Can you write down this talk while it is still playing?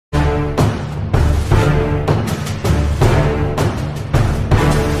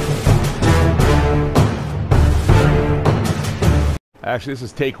Actually, this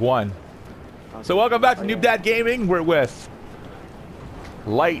is take one. So welcome back to Noob Dad Gaming. We're with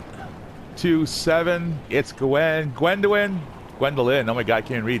Light 27. It's Gwendolyn. Oh my God, I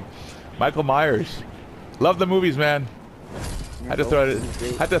can't read. Michael Myers. Love the movies, man. Had to throw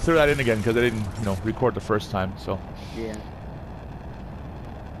that in again because I didn't, record the first time. So. Yeah.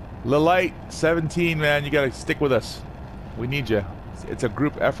 Light 17, man, you gotta stick with us. We need you. It's a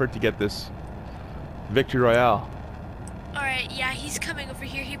group effort to get this Victory Royale. Alright, yeah, he's coming over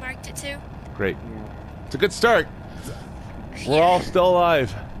here. He marked it too. Great. Yeah. It's a good start. We're all still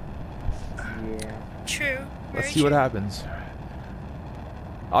alive. Yeah. True. Let's see what happens.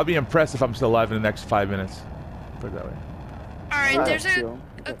 I'll be impressed if I'm still alive in the next 5 minutes. Put it that way. Alright, there's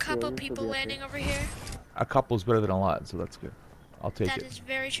a couple people landing over here. A couple's better than a lot, so that's good. I'll take it. That is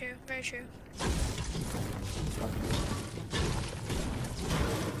very true, very true.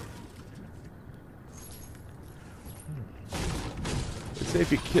 Let's say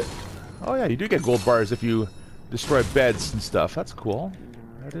if you kill... Oh yeah, you do get gold bars if you destroy beds and stuff. That's cool.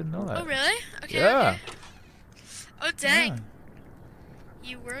 I didn't know that. Oh really? Okay. Yeah. Okay. Oh dang. Yeah.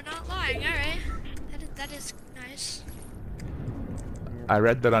 You were not lying. Alright. That is nice. I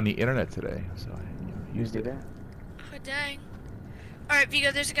read that on the internet today, so I used it. Oh dang. Alright,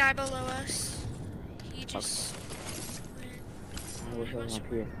 Vigo, there's a guy below us. He just went. I wish I was on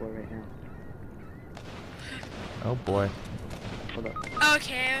PS4 right now. Oh boy. Hold up.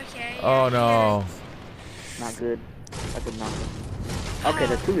 Okay. Oh no. Not good. That's a not good. Okay,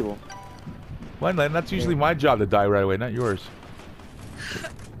 there's two people. Wendland, that's usually my job to die right away, not yours.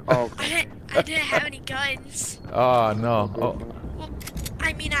 Oh. I didn't have any guns. Oh no. Oh. Well,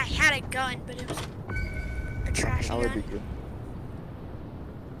 I mean, I had a gun, but it was a trashy I would gun. do too.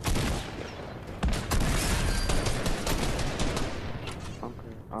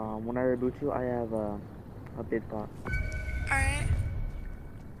 Okay. When I reboot you, I have a big pot. Alright.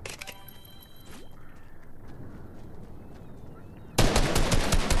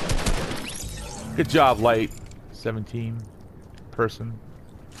 Good job, Light 17 person.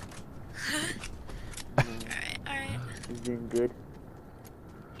 Alright. He's doing good.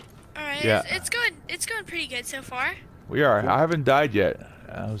 Alright, Yeah. it's going pretty good so far. We are. I haven't died yet.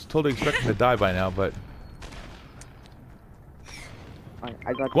 I was totally expecting to die by now, but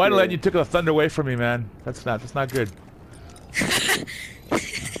I got Gwendolyn, you took the thunder away from me, man. That's not good.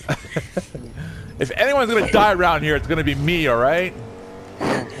 If anyone's gonna die around here, it's gonna be me, all right?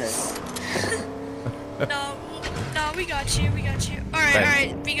 No, we got you.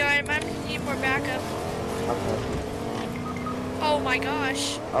 Alright, Vigo, I might need more backup. Oh my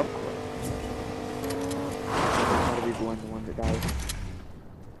gosh. Of course. I'll be the one that dies.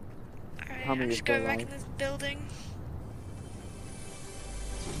 Alright, How many I'm is just going still back alive? in this building.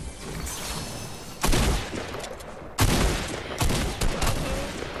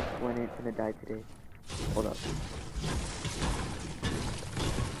 One ain't gonna die today. Hold up.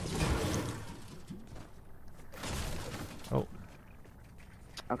 Oh.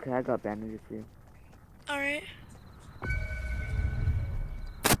 Okay, I got bandages for you. Alright.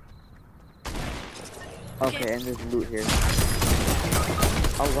 Okay, and there's loot here.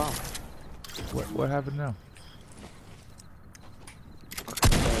 Oh wow. What happened now? Okay,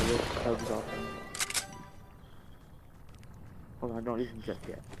 that was awesome. Hold on, don't use them just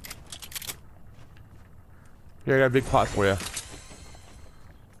yet. Here, I got a big pot for you.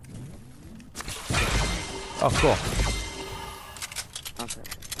 Oh, cool. Okay.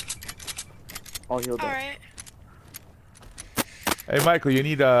 All healed up. Alright. Hey, Michael, you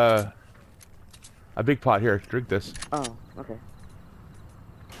need a big pot here. Drink this. Oh, okay.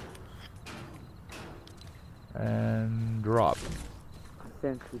 And drop.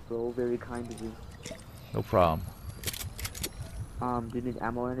 Thank you, bro. Very kind of you. No problem. Do you need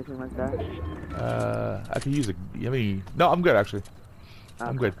ammo or anything like that? I could use a. I mean, no, I'm good actually.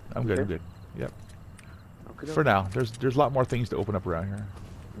 I'm good. I'm good. Yep. Okay, For now, there's a lot more things to open up around here.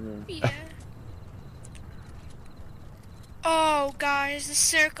 Yeah. Oh, guys, the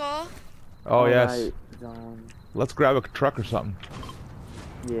circle. Oh yes. Right, Let's grab a truck or something.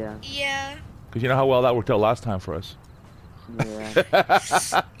 yeah. Yeah. Cause you know how well that worked out last time for us.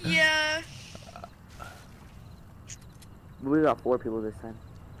 Yeah. Yeah. We got 4 people this time.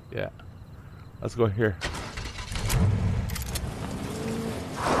 Yeah. Let's go here.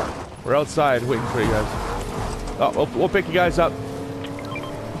 We're outside waiting for you guys. Oh, we'll pick you guys up.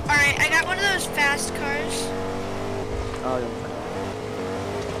 Alright, I got one of those fast cars. Oh, yeah.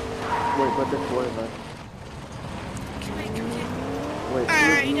 Wait, but there's 4 of us. Come on. Wait,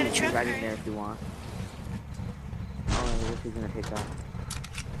 Alright, you got a truck? right in there if you want. Oh, I wish he's gonna take off.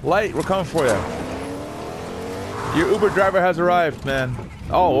 Light, we're coming for you. Your Uber driver has arrived, man.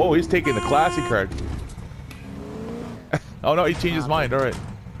 Oh, he's taking the classic card. Oh no, he changed his mind. All right,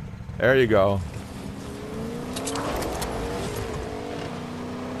 there you go.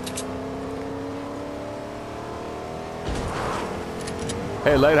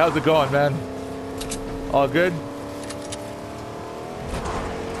 Hey, Light, how's it going, man? All good?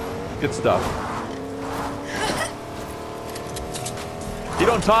 Good stuff. You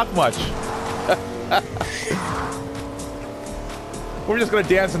don't talk much. We're just gonna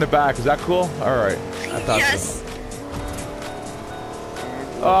dance in the back. Is that cool? All right. I thought yes. So.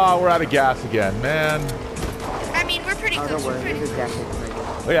 Oh, we're out of gas again, man. I mean, we're pretty close. We're pretty close.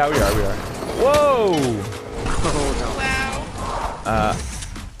 Oh yeah, we are. Whoa! Oh no. Wow.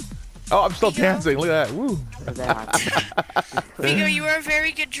 Oh, I'm still dancing. Look at that. Woo. Vigo, you are a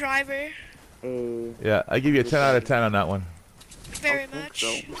very good driver. Yeah, I give you a 10 out of 10 on that one. Very much.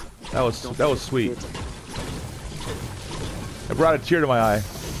 That was sweet. It brought a tear to my eye.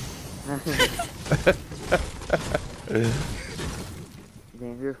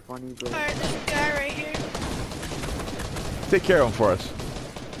 Man, you're funny, bro. Alright, there's a guy right here. Take care of him for us.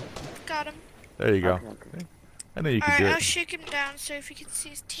 Got him. There you go. Okay. I know you can do it. Alright, I'll shake him down so if you can see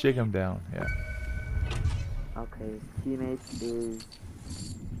his team. Shake him down, yeah. Okay, his teammates is...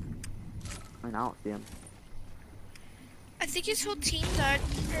 I don't see him. I think his whole team died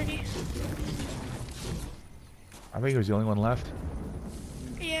already. I think he was the only one left.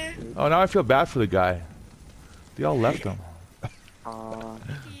 Yeah. Oh, now I feel bad for the guy. They all left him.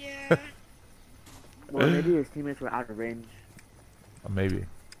 Yeah. Well, maybe his teammates were out of range. Maybe.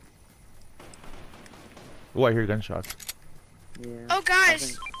 Oh, I hear gunshots. Yeah. Oh,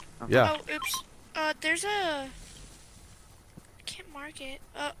 guys. Yeah. Oh, oops. There's a... I can't mark it.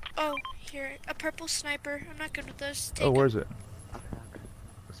 Oh, here. A purple sniper. I'm not good with this. Take Where's it?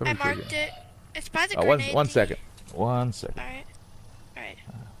 I marked it. It's by the Oh, grenade. one second. 1 second. Alright. Alright.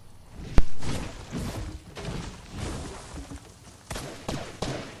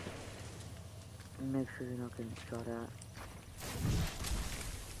 Make sure you're not getting shot at.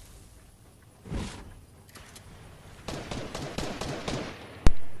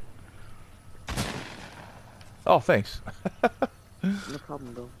 Oh, thanks. No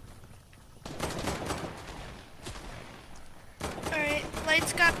problem, though. Alright.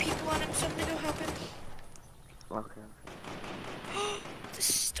 Light's got people on him, so I'm gonna go help him. Okay. The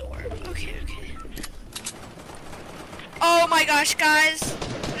storm. Okay. Oh my gosh, guys.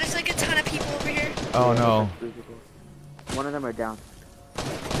 There's like a ton of people over here. Oh no. One of them are down.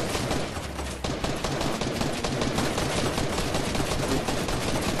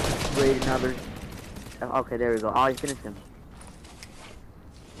 Wait, another. Okay, there we go. Oh, I finished him.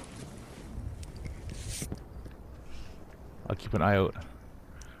 I'll keep an eye out.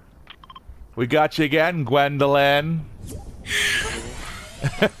 We got you again, Gwendolyn.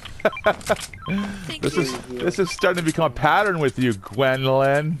 This is starting to become a pattern with you,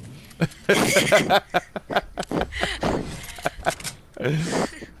 Gwendolyn. And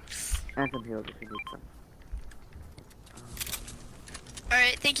some heals if you need some.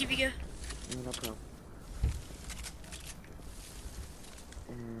 Alright, thank you, Vigo. No problem.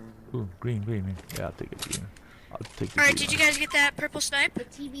 Ooh, green. Yeah, I'll take it, green. I'll take the Alright, green. did you guys get that purple snipe? The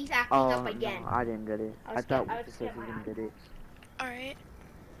TV's acting up again. No, I didn't get it. I thought we said we didn't get it. Alright.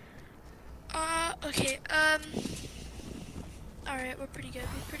 Okay, alright, we're pretty good.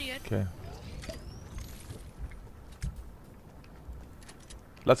 Okay.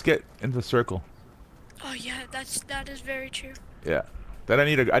 Let's get into the circle. Oh yeah, that is very true. Yeah. Then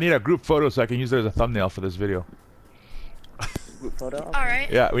I need a group photo so I can use it as a thumbnail for this video. Group photo? Okay.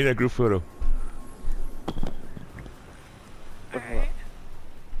 Alright. Yeah, we need a group photo. Alright.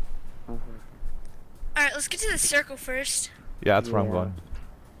 Alright, let's get to the circle first. Yeah, that's where I'm going.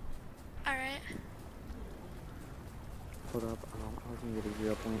 Alright. Hold up, I was gonna get a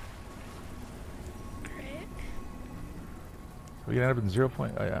 0 point. Alright. We can end up in 0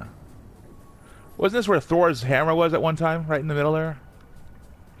 point? Oh yeah. Wasn't this where Thor's hammer was at one time? Right in the middle there?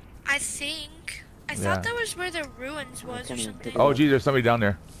 I think. I thought that was where the ruins was or something. Oh geez, there's somebody down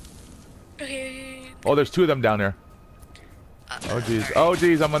there. Okay. Oh, there's two of them down there. Oh geez. Oh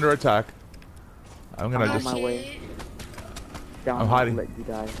geez, I'm under attack. I'm gonna I'm just... on my way. Down, I'm hiding. Let you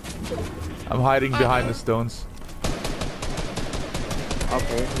die. I'm hiding behind the stones.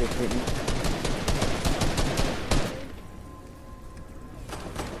 Okay, just hit me.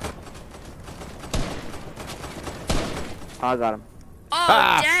 I got him.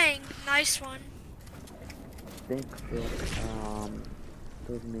 Oh, dang. Nice one. Thanks for,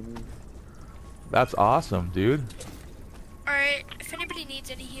 those minis. That's awesome, dude. Alright, if anybody needs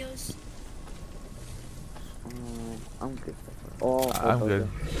any heals. I'm good. Oh, I'm good.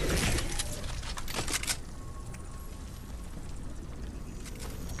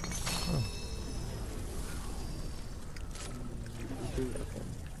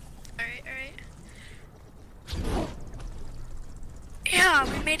 Alright. Yeah,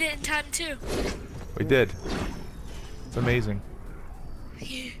 we made it in time too. We did. It's amazing.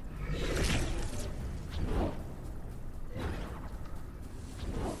 Yeah.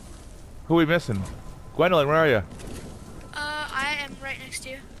 Who are we missing? Gwendolyn, where are you? I am right next to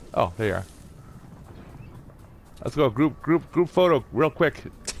you. Oh, there you are. Let's go. Group photo, real quick.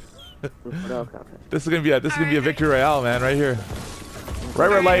 This is gonna be a Victory Royale, man, right here. Right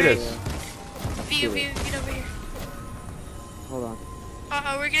where Light is. View, get over here. Hold on.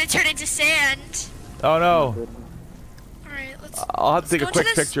 Uh-oh, we're gonna turn into sand. Oh no. Alright, I'll have to take a quick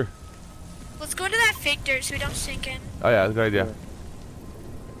picture. Let's go into that fake dirt so we don't sink in. Oh yeah, that's a good idea.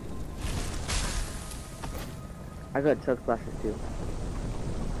 I got chug splashes too.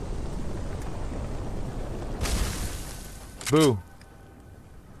 Boo.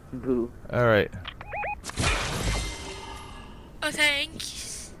 Boo. Alright. Oh,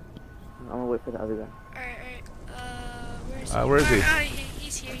 thanks. I'm gonna wait for the other guy. Alright. Where is he? Oh,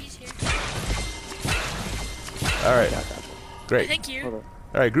 he's here. Alright. Great. Thank you.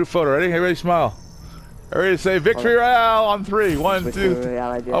 Alright, group photo. Ready? Everybody smile. Everybody say Victory Royale on 3. 1, 2.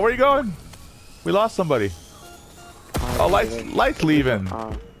 Oh, where are you going? We lost somebody. Oh, Light's leaving.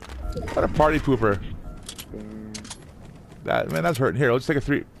 What a party pooper. That's hurting. Here, let's take a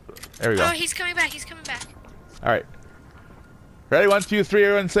 3. There we go. Oh, he's coming back. Alright. Ready? 1, 2, 3.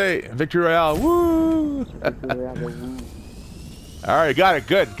 Everyone say Victory Royale. Woo! Alright, got it.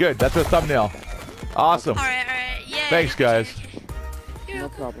 Good. That's our thumbnail. Awesome. Alright. Yeah. Thanks, guys. Okay. No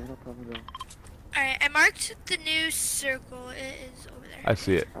problem. Alright, I marked the new circle. It is over there. I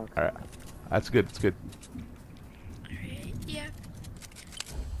see it. Okay. Alright. That's good. Alright, yeah.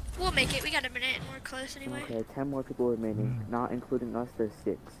 We'll make it. We got a minute and we're close anyway. Okay, 10 more people remaining. Not including us, there's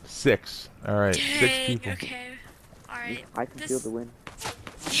 6. 6. Alright. 6 Dang, people. okay. Alright. I can feel the win.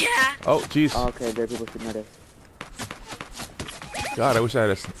 Yeah. Oh, jeez. Okay, there are people shooting at us. God, I wish I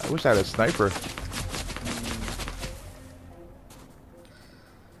had a sniper.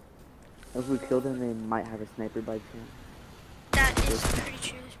 If we kill them, they might have a sniper by chance. That is pretty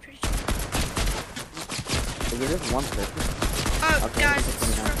true. Is it just one person? Oh, Okay, guys, it's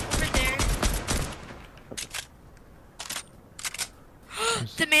it's from over there.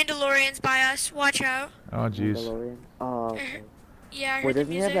 The Mandalorian's by us. Watch out. Oh, jeez. Mandalorian? Oh, okay. Yeah, I heard Wait, the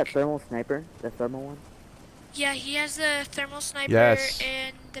doesn't he have music. that thermal sniper? The thermal one? Yeah, he has the thermal sniper Yes.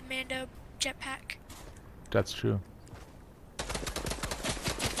 and the Mando jetpack. That's true.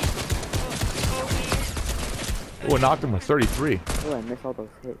 Oh, it knocked him with 33. Oh, I missed all those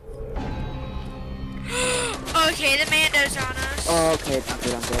hits. Okay, the Mando's on us. Oh, okay, I'm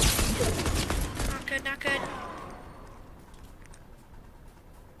good. Not good.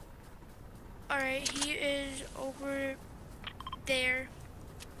 Alright, he is over there.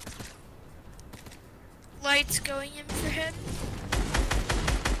 Light's going in for him.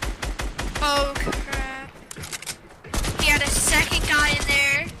 Oh, crap. He had a second guy in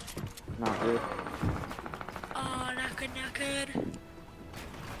there. Not good. Oh, not good.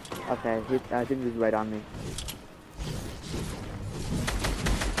 Okay, I think he's right on me.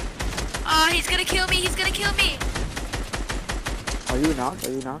 Oh, he's gonna kill me. Are you knocked?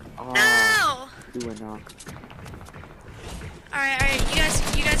 Oh, No! you were knocked. Alright, you guys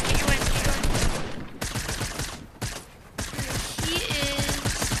get your wins. He is...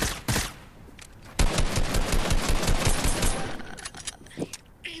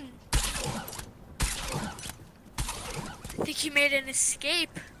 I think he made an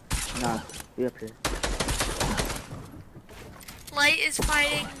escape. Nah, be up here. Light is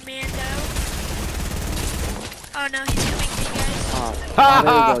fighting Mando. Oh no, he's coming to you guys. Oh,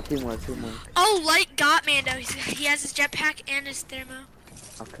 there we go. Teamwork. Oh, Light got Mando. He has his jetpack and his thermo.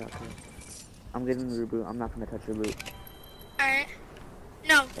 Okay. I'm getting the reboot. I'm not gonna touch your loot. Alright.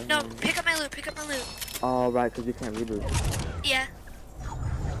 No, pick up my loot. Oh, right, because you can't reboot. Yeah.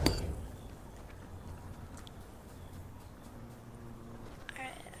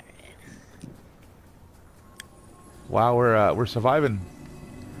 Wow, we're surviving.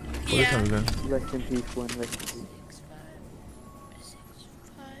 Yeah. Rest in peace, one. Rest in peace. 6,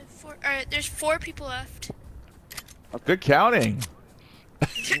 5, 4. Alright, there's 4 people left. Good counting.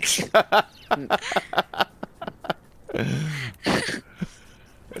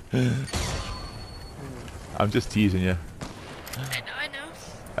 I'm just teasing you. I know.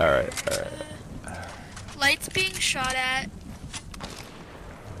 Alright. Light's being shot at.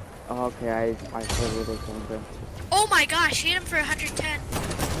 Oh, okay, I heard where they're coming from. Oh my gosh, hit him for 110.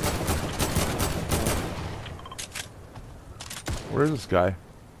 Where is this guy?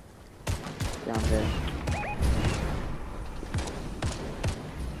 Down there.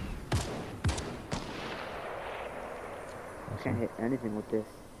 I can't hit anything with this.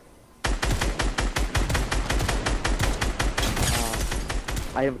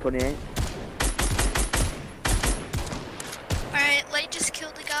 Item 28. Alright, Light just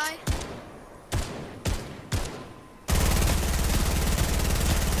killed the guy.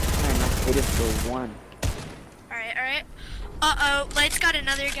 Man, I hit it for 1. Alright, alright. Uh-oh, Light's got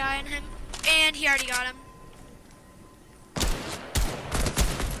another guy on him. And he already got him.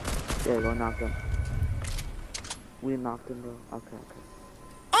 There you go, knocked him. We knocked him, bro. Okay, okay.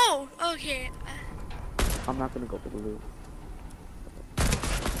 Oh, okay. I'm not gonna go for the loot.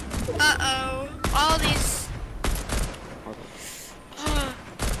 Uh-oh. All these... Okay.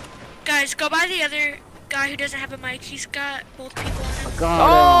 Guys, go by the other guy who doesn't have a mic. He's got both people on him. I got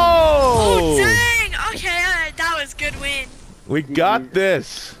Oh, Oh! dang! Okay, that was good win. We got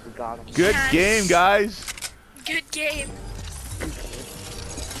this. him. We got him. Good Yes. game, guys. Good game.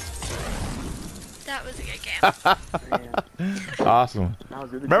 That was a good game. Man, Awesome. that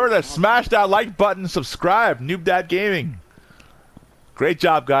was really Remember good. to smash that like button, subscribe. Noob Dad Gaming. Great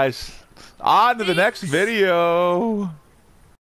job, guys. On to the next Thanks. video.